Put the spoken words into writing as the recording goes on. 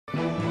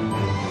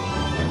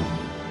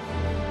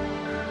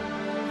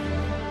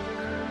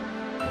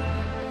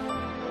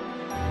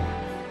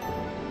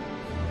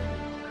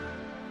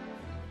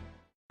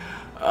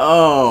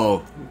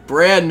Oh,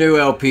 brand new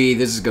LP.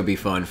 This is gonna be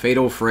fun.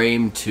 Fatal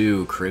Frame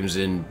 2,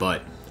 Crimson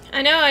Butt.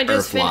 I know.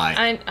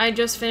 I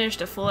just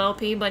finished a full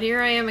LP, but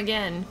here I am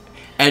again.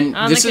 And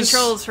on the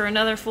controls for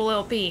another full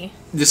LP.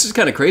 This is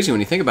kind of crazy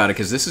when you think about it,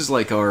 because this is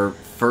like our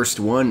first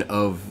one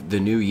of the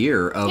new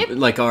year, of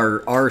like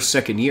our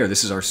second year.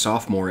 This is our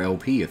sophomore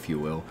LP, if you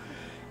will.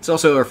 It's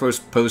also our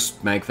first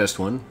post Magfest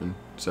one, and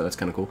so that's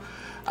kind of cool.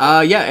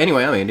 Yeah.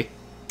 Anyway, I'm Andy.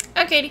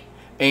 I'm Katy.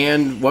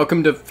 And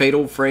welcome to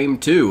Fatal Frame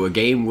 2, a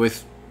game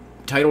with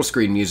title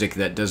screen music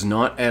that does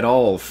not at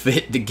all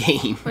fit the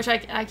game. Which I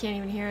can't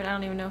even hear it. I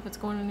don't even know if it's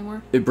going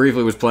anymore. It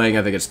briefly was playing.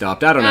 I think it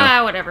stopped. I don't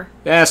know. Whatever.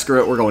 Yeah,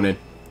 screw it. We're going in.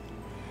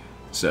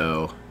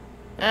 So.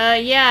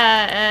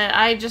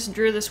 I just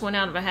drew this one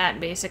out of a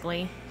hat,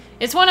 basically.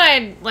 It's one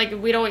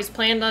we'd always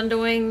planned on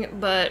doing,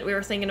 but we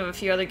were thinking of a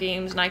few other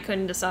games, and I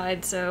couldn't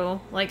decide,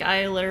 so,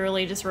 I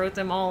literally just wrote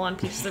them all on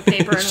pieces of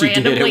paper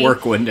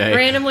and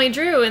randomly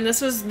drew, and this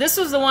was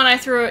the one I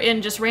threw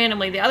in just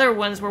randomly. The other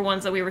ones were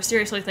ones that we were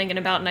seriously thinking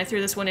about, and I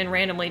threw this one in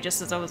randomly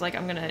just as I was like,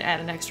 I'm gonna add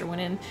an extra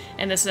one in,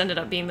 and this ended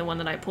up being the one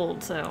that I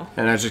pulled, so.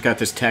 And I just got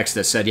this text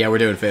that said, yeah, we're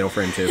doing Fatal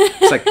Frame 2.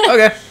 It's like,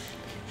 okay,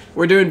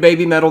 we're doing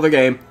Baby Metal the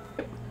game.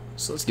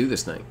 So let's do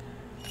this thing.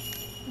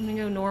 I'm gonna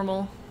go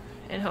normal.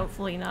 And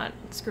hopefully not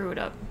screw it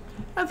up.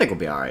 I think we'll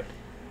be alright.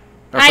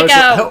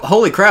 Go!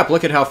 Holy crap,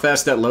 look at how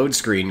fast that load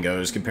screen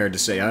goes compared to,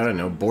 say, I don't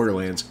know,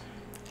 Borderlands.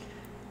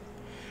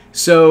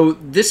 So,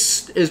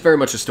 this is very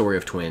much a story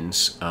of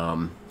twins.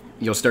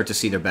 You'll start to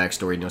see their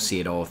backstory, and you'll see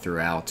it all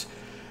throughout.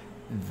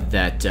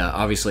 That,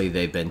 obviously,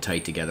 they've been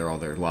tight together all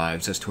their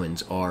lives, as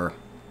twins are.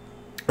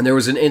 And there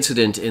was an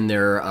incident in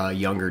their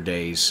younger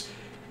days.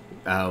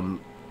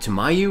 To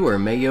Mayu or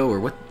Mayo or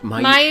what?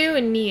 Mayu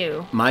and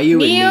Miyu.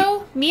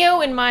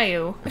 Mio and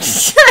Mayu.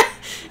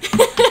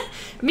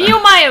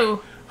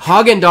 Mayu.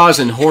 Haagen-Dazs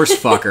and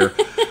Horsefucker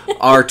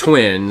are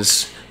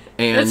twins.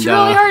 And it's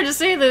really hard to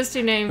say those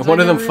two names. One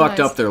of them fucked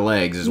up their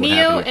legs is what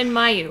happened. Mio and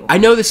Mayu. I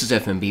know this is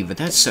FMB, but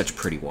that's such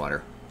pretty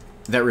water.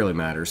 That really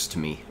matters to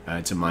me.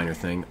 It's a minor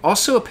thing.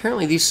 Also,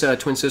 apparently these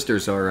twin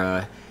sisters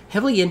are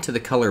heavily into the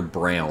color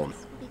brown.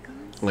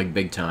 Like,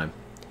 big time.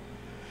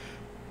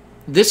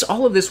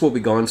 All of this will be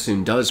gone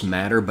soon does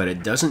matter, but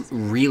it doesn't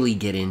really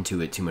get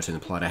into it too much in the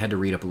plot. I had to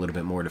read up a little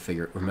bit more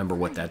to remember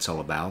what that's all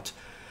about.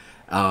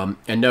 And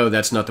no,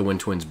 that's not the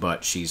Wind Twins'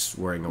 butt. She's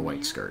wearing a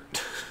white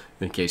skirt,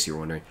 in case you were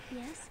wondering.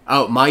 Yes.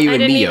 Oh, Mayu and Mio. I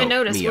didn't even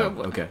notice.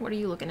 Mio. Okay. What are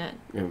you looking at?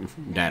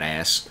 That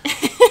ass.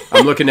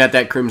 I'm looking at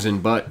that crimson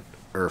butt,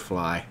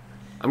 fly.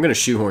 I'm going to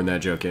shoehorn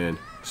that joke in.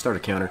 Start a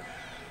counter.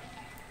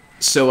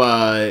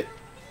 So,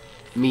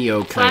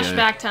 Mio kind of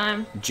flashback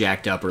time.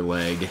 Jacked up her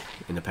leg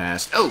in the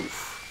past. Oh!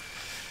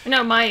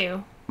 No,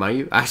 Mayu.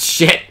 Mayu? Ah,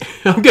 shit!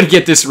 I'm gonna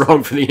get this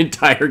wrong for the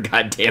entire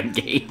goddamn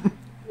game.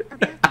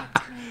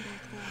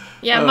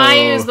 Yeah,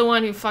 Mayu is the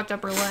one who fucked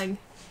up her leg.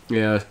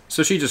 Yeah,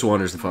 so she just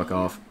wanders the fuck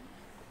off.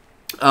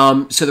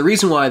 So the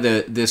reason why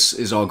this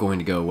is all going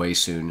to go away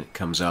soon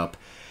comes up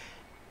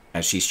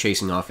as she's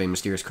chasing off a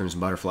mysterious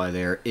crimson butterfly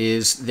there,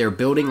 is they're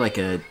building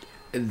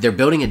they're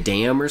building a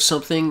dam or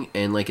something,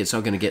 and it's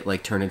all gonna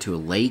get turned into a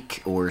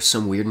lake or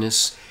some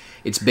weirdness.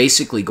 It's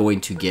basically going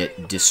to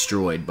get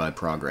destroyed by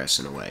progress,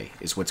 in a way,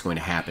 is what's going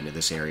to happen to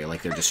this area.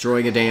 They're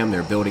destroying a dam,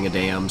 they're building a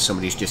dam,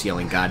 somebody's just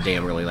yelling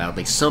goddamn really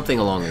loudly. Something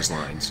along those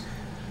lines.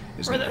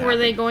 Were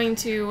they going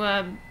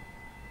to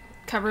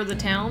cover the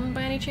town,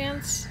 by any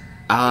chance?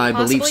 I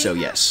believe so,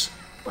 yes.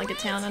 Like a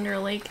town under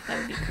a lake? That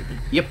would be creepy.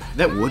 Yep,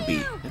 that would be.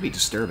 That'd be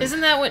disturbing. Isn't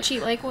that what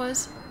Cheat Lake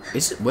was?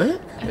 Is it? What?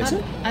 Is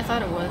it? I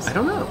thought it was. I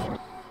don't know.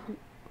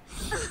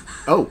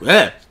 Oh,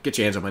 get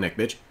your hands on my neck,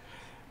 bitch.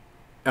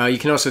 You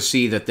can also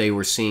see that they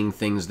were seeing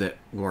things that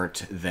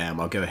weren't them.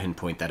 I'll go ahead and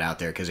point that out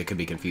there because it could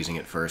be confusing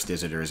at first.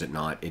 Is it or is it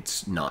not?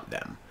 It's not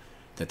them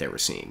that they were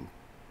seeing.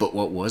 But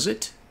what was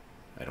it?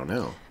 I don't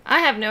know. I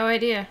have no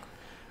idea.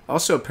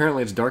 Also,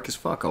 apparently it's dark as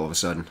fuck all of a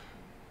sudden.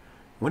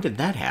 When did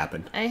that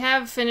happen? I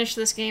have finished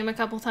this game a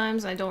couple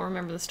times. I don't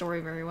remember the story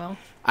very well.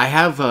 I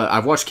have,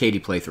 I've watched Katy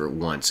play through it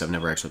once. I've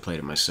never actually played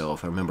it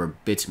myself. I remember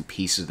bits and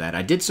pieces of that.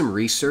 I did some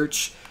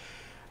research,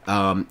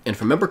 and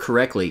if I remember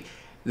correctly,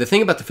 the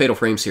thing about the Fatal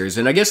Frame series,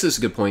 and I guess this is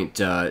a good point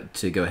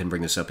to go ahead and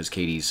bring this up as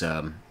Katy's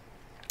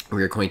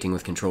reacquainting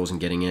with controls and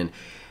getting in.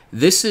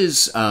 This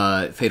is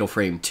Fatal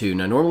Frame 2.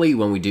 Now, normally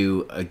when we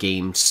do a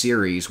game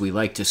series, we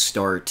like to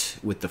start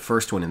with the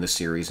first one in the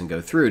series and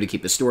go through to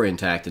keep the story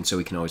intact, and so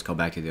we can always call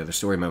back to the other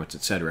story moments,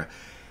 etc.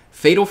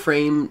 Fatal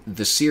Frame,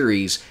 the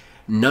series,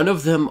 none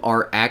of them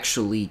are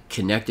actually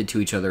connected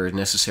to each other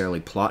necessarily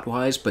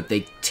plot-wise, but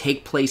they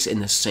take place in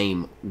the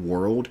same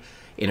world,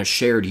 in a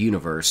shared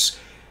universe.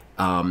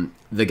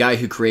 The guy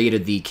who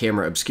created the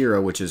camera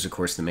obscura, which is, of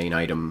course, the main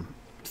item,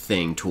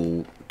 thing,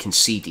 tool,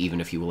 conceit, even,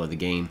 if you will, of the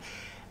game,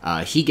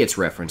 he gets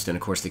referenced, and,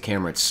 of course, the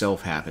camera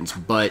itself happens,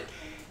 but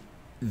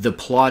the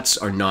plots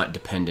are not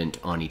dependent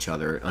on each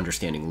other,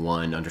 understanding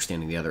one,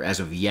 understanding the other. As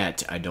of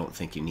yet, I don't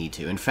think you need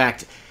to. In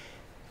fact,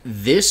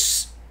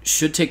 this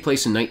should take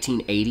place in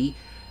 1980,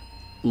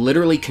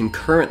 literally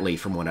concurrently,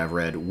 from what I've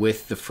read,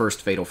 with the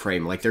first Fatal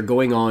Frame. Like, they're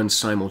going on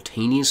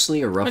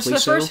simultaneously, or roughly the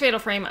so. first Fatal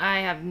Frame,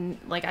 I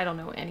don't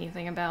know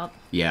anything about.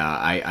 Yeah,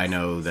 I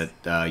know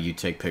that you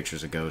take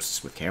pictures of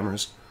ghosts with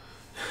cameras.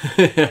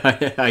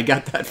 I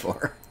got that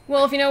far.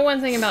 Well, if you know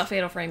one thing about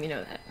Fatal Frame, you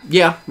know that.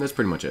 Yeah, that's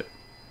pretty much it.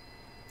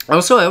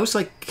 Also, I always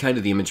like kind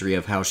of the imagery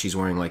of how she's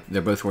wearing, like,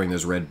 they're both wearing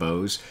those red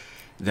bows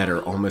that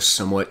are almost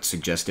somewhat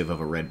suggestive of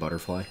a red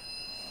butterfly.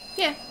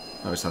 Yeah.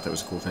 I always thought that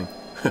was a cool thing.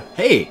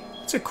 Hey,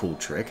 it's a cool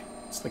trick.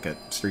 It's like a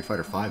Street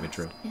Fighter V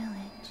intro.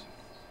 Village.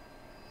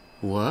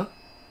 What?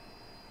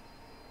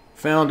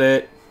 Found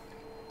it.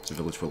 It's a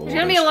village full of There's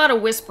gonna be a lot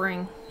of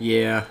whispering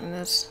Yeah. in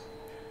this.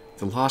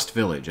 The Lost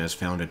Village, as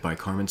founded by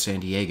Carmen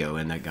Sandiego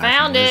and that guy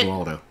Found from Where's it.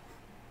 Waldo.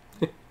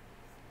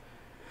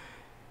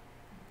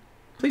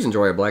 Please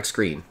enjoy a black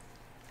screen.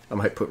 I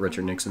might put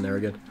Richard Nixon there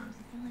again.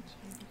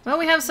 Well,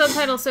 we have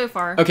subtitles so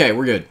far. Okay,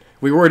 we're good.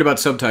 We were worried about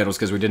subtitles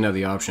because we didn't have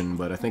the option,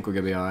 but I think we're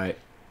going to be alright.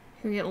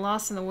 Who get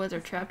lost in the woods or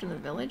trapped in the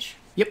village?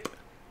 Yep.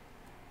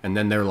 And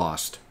then they're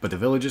lost. But the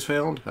village is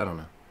found? I don't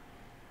know.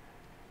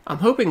 I'm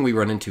hoping we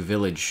run into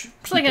village people.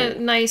 It's like a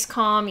nice,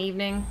 calm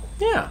evening.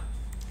 Yeah.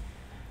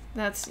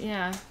 That's,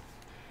 yeah.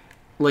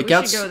 Like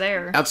We should go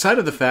there. Outside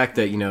of the fact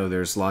that, you know,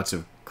 there's lots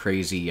of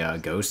crazy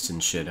ghosts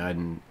and shit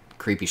and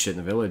creepy shit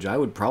in the village, I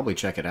would probably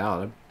check it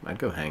out. I'd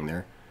go hang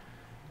there.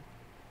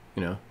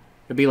 You know?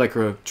 It'd be like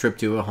a trip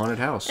to a haunted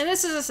house. And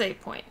this is a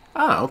save point.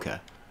 Ah, okay.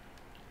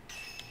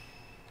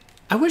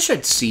 I wish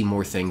I'd see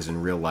more things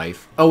in real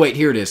life. Oh, wait,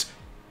 here it is.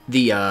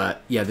 Yeah,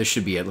 this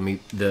should be it.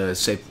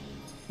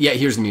 Yeah,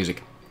 here's the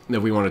music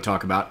that we want to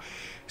talk about.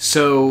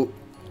 So,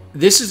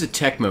 this is a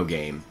Tecmo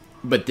game,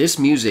 but this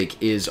music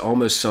is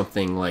almost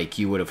something like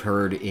you would have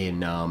heard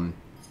in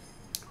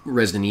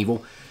Resident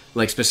Evil.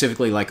 Like,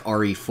 specifically like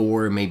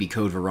RE4, maybe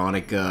Code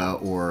Veronica,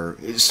 or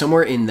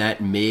somewhere in that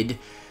early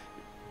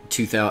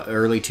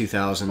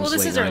 2000s, Well, this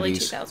late is 90s. early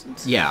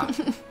 2000s. Yeah,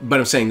 but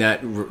I'm saying that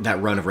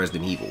run of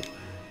Resident Evil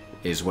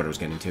is what I was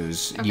getting to.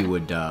 Is Okay. you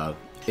would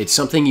it's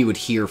something you would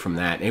hear from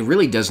that. And it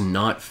really does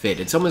not fit.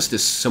 It's almost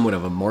somewhat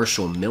of a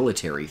martial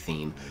military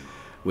theme,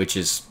 which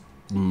is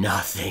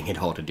nothing at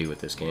all to do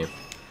with this game.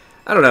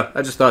 I don't know.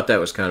 I just thought that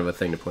was kind of a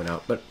thing to point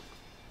out, but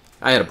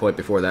I had a point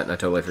before that and I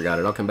totally forgot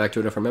it. I'll come back to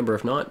it if I remember.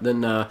 If not,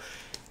 then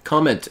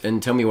comment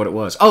and tell me what it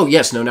was. Oh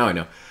yes, no, now I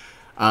know.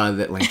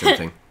 That lantern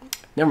thing.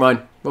 Never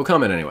mind. We'll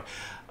comment anyway.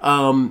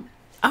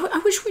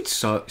 I wish we'd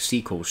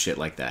see cool shit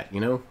like that, you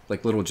know?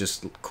 Like little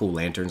just cool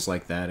lanterns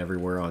like that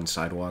everywhere on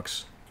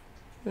sidewalks.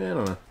 I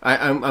don't know.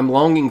 I'm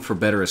longing for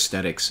better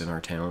aesthetics in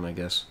our town, I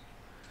guess.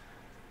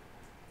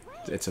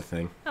 It's a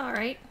thing.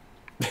 Alright.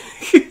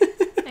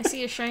 I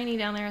see a shiny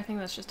down there. I think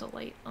that's just a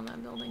light on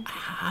that building.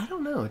 I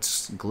don't know.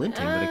 It's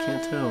glinting, but I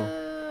can't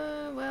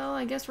tell. Well,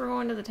 I guess we're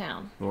going to the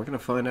town. We're going to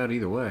find out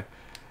either way.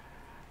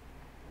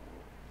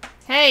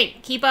 Hey,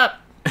 keep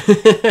up.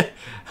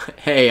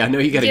 Hey, I know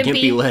you got a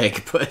Gimpy. gimpy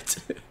leg, but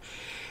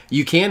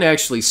you can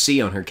actually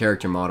see on her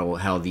character model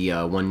how the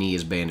one knee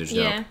is bandaged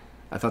Yeah. up.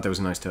 I thought that was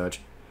a nice touch.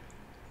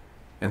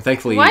 And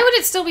thankfully... Why would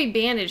it still be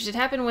bandaged? It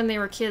happened when they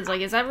were kids.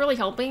 Like, is that really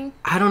helping?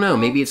 I don't know.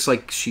 Maybe it's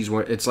like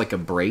it's like a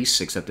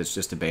brace, except it's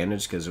just a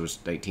bandage because it was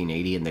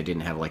 1980 and they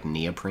didn't have like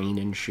neoprene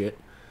and shit.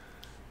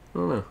 I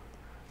don't know.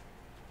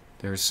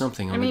 There's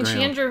something on the ground.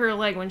 She injured her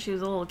leg when she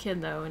was a little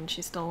kid, though, and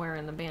she's still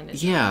wearing the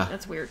bandage. Yeah.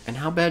 That's weird. And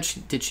how bad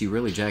did she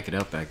really jack it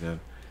up back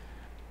then?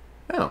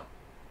 Oh,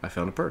 I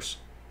found a purse.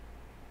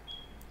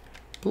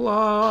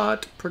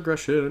 Plot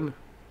progression.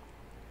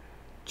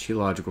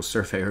 Geological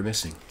surveyor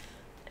missing.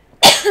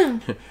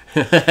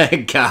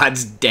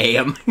 God's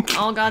damn.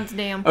 All God's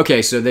damn.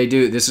 Okay, so they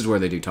do. This is where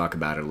they do talk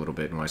about it a little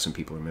bit and why some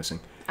people are missing.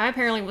 I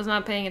apparently was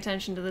not paying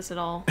attention to this at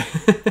all.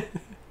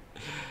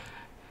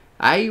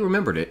 I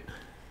remembered it,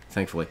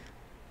 thankfully.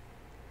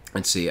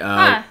 Let's see.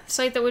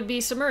 Site that would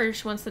be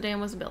submerged once the dam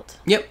was built.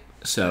 Yep.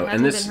 So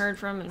Hasn't been heard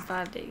from in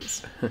 5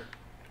 days.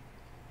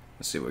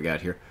 Let's see what we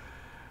got here.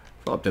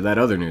 Follow up to that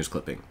other news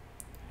clipping.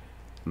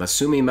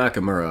 Masumi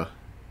Makamura,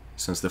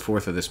 since the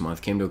 4th of this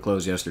month, came to a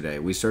close yesterday.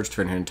 We searched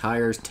for an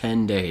entire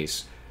 10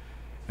 days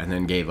and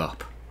then gave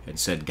up and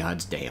said,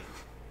 God's damn.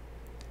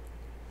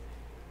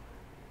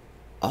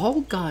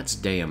 All God's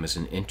damn is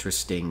an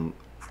interesting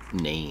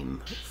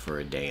name for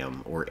a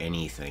dam or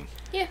anything.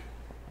 Yeah.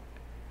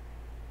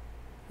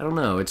 I don't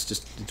know.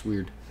 It's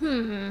weird.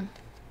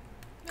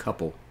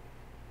 Couple.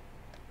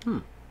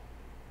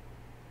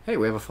 Hey,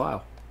 we have a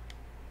file.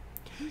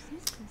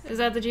 Is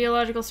that the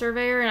geological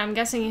surveyor? And I'm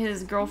guessing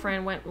his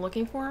girlfriend went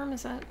looking for him?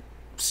 Is that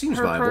Seems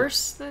her viable.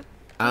 purse that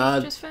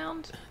we just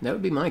found? That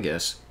would be my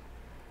guess.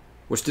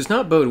 Which does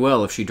not bode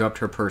well if she dropped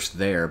her purse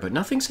there, but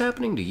nothing's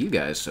happening to you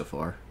guys so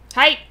far.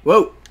 Hi!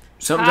 Whoa!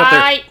 Something's up there.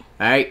 Hi!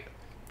 Hey!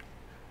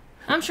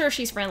 I'm sure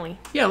she's friendly.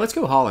 Yeah, let's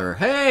go holler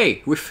her.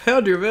 Hey! We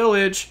found your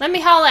village! Let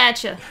me holla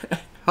at you.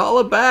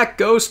 Holla back,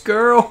 ghost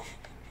girl!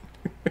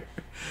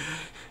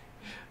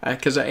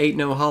 Because I ain't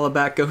no holla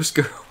back, ghost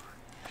girl.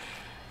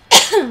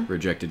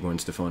 Rejected Gwen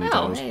Stefani Oh,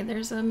 titles. hey,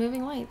 there's a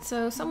moving light,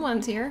 so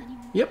someone's here.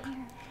 Yep.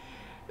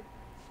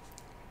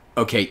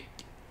 Okay,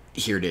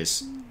 here it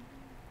is.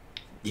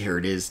 Here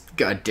it is.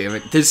 God damn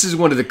it. This is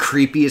one of the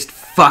creepiest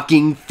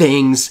fucking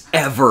things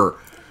ever.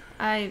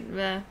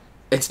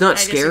 It's not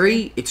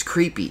scary. It's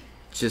creepy.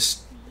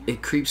 Just,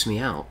 it creeps me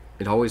out.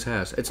 It always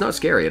has. It's not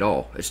scary at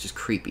all. It's just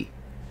creepy.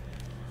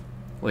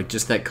 Like,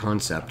 just that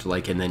concept.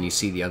 Like, and then you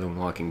see the other one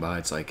walking by.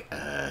 It's like,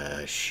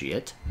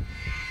 shit.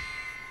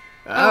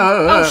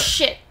 Oh,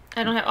 shit.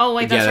 I don't have... Oh,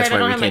 wait, that's right. I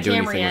don't have my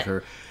camera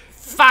yet.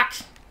 Fuck.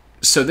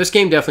 So this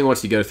game definitely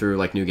wants to go through,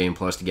 like, New Game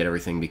Plus to get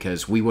everything,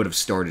 because we would have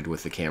started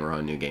with the camera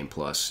on New Game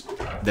Plus.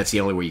 That's the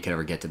only way you can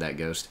ever get to that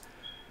ghost.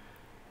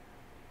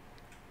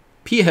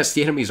 P.S.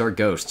 The enemies are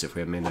ghosts, if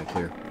we haven't made that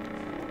clear.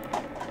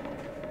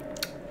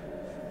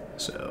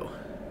 So,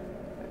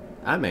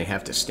 I may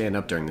have to stand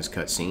up during this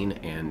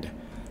cutscene and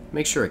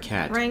make sure a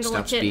cat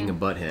stops being a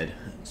butthead.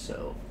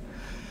 So,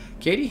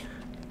 Katie,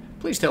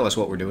 please tell us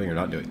what we're doing or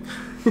not doing.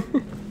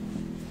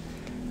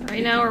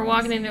 Right now we're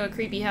walking into a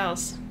creepy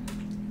house.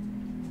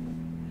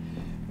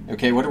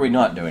 Okay, what are we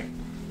not doing?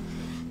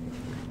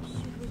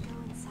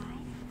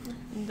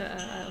 I don't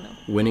know.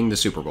 Winning the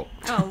Super Bowl.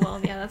 Oh, well,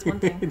 yeah, that's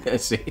one thing.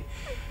 Let's see.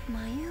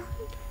 Mayu?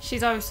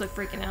 She's obviously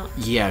freaking out.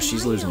 Yeah,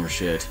 she's losing her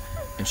shit.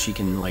 And she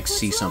can, like,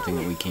 see something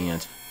that we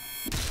can't.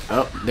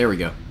 Oh, there we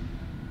go.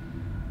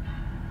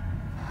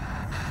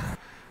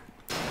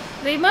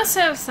 They must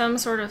have some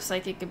sort of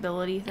psychic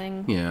ability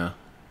thing. Yeah.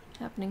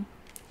 Happening.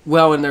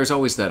 Well, and there's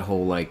always that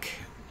whole, like,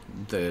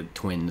 the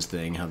twins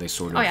thing, how they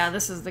sort of... Oh, yeah,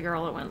 this is the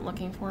girl that went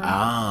looking for him.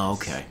 Ah,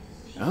 okay.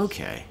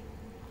 Okay.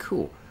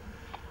 Cool.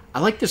 I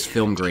like this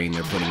film grain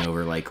they're putting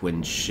over, like,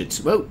 when shit's...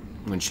 Whoa!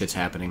 When shit's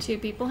happening. Two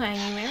people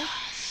hanging there.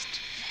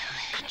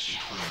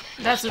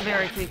 That's a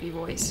very creepy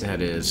voice.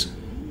 That is.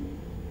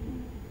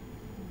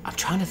 I'm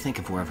trying to think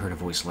of where I've heard a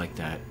voice like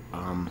that.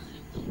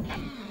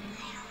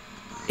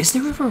 Is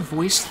there ever a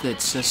voice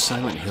that says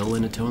Silent Hill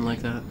in a tone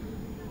like that?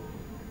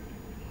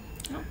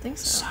 I don't think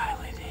so.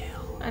 Silent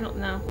Hill. I don't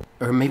know.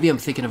 Or maybe I'm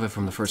thinking of it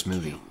from the first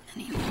movie.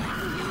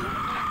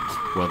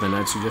 Well, then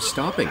I'd suggest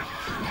stopping.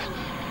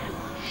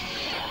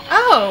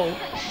 Oh!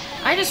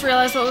 I just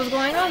realized what was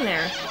going on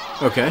there.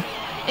 Okay.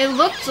 It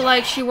looked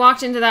like she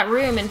walked into that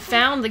room and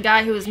found the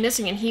guy who was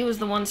missing, and he was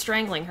the one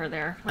strangling her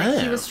there. Like,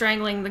 he was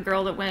strangling the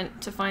girl that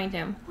went to find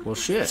him. Well,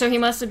 shit. So he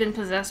must have been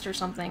possessed or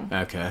something.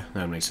 Okay,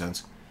 that makes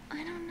sense. I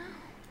don't know.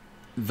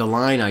 The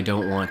line, I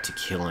don't want to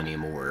kill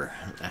anymore.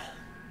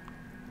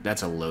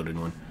 That's a loaded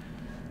one.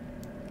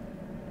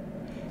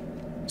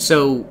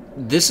 So,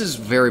 this is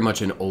very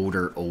much an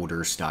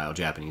older style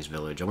Japanese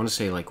village. I want to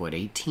say, like, what,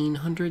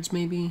 1800s,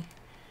 maybe?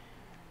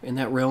 In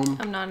that realm?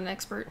 I'm not an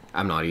expert.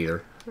 I'm not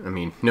either. I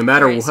mean, no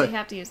matter what... So you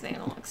have to use the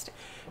analog stick.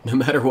 No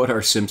matter what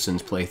our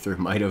Simpsons playthrough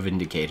might have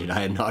indicated,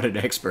 I am not an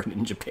expert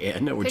in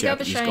Japan or Pick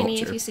Japanese up a shiny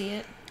culture. if you see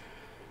it.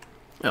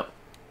 Oh.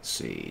 Let's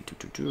see.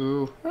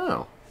 Oh.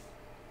 I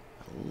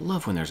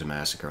love when there's a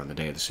massacre on the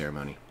day of the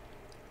ceremony.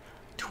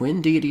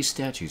 Twin deity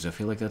statues. I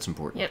feel like that's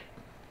important. Yep.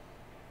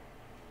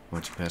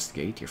 Once you pass the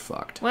gate, you're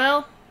fucked.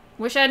 Well,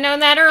 wish I'd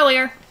known that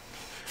earlier.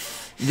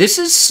 This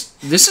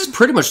is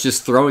pretty much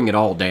just throwing it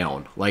all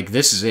down. Like,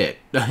 this is it.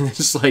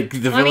 It's like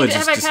the village is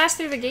have I just... passed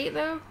through the gate,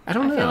 though? I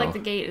don't know. I feel like the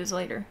gate is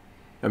later.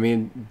 I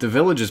mean, the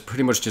village is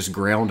pretty much just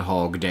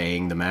Groundhog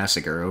Daying the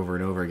massacre over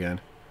and over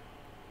again.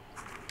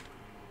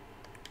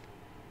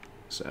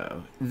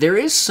 So, there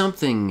is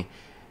something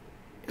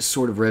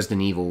sort of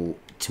Resident Evil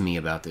to me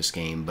about this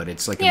game, but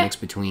it's like a mix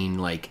between,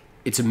 like...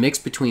 It's a mix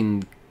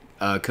between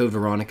Code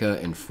Veronica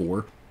and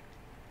 4.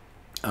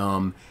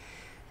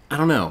 I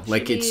don't know.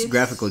 Like, it's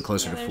graphically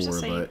closer to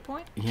 4, but...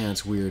 Point. Yeah,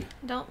 it's weird.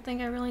 Don't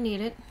think I really need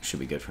it.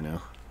 Should be good for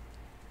now.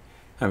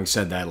 Having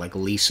said that, like,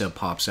 Lisa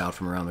pops out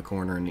from around the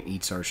corner and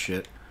eats our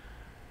shit.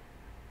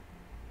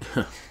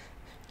 I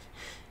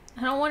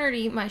don't want her to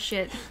eat my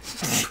shit.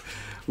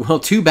 Well,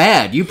 too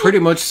bad. You pretty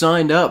much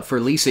signed up for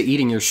Lisa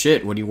eating your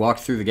shit when you walked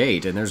through the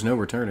gate, and there's no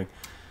returning.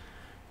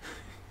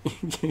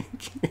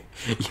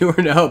 You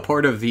are now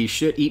part of the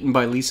Shit Eaten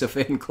by Lisa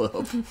fan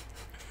club.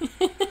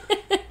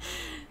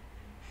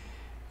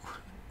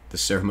 The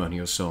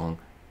ceremonial song.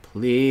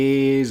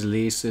 Please,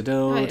 Lisa,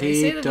 don't eat our shit.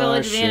 They say the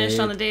village vanished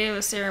on the day of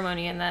a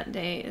ceremony, and that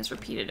day is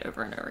repeated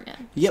over and over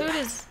again. Yep. So it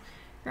is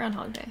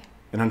Groundhog Day.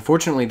 And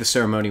unfortunately, the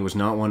ceremony was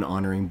not one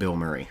honoring Bill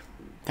Murray.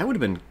 That would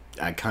have been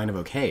kind of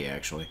okay,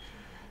 actually.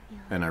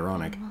 And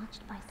ironic.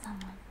 Watched by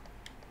someone.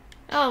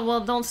 Oh,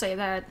 well, don't say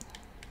that.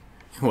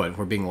 What,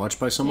 we're being watched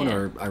by someone,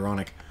 or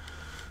ironic?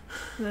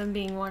 Them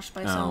being watched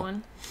by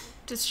someone.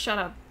 Just shut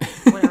up,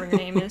 whatever your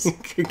name is.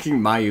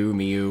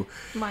 Mayu.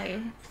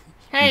 Mayu.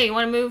 Hey, you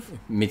want to move?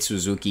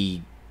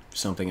 Mitsuzuki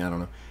something, I don't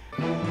know.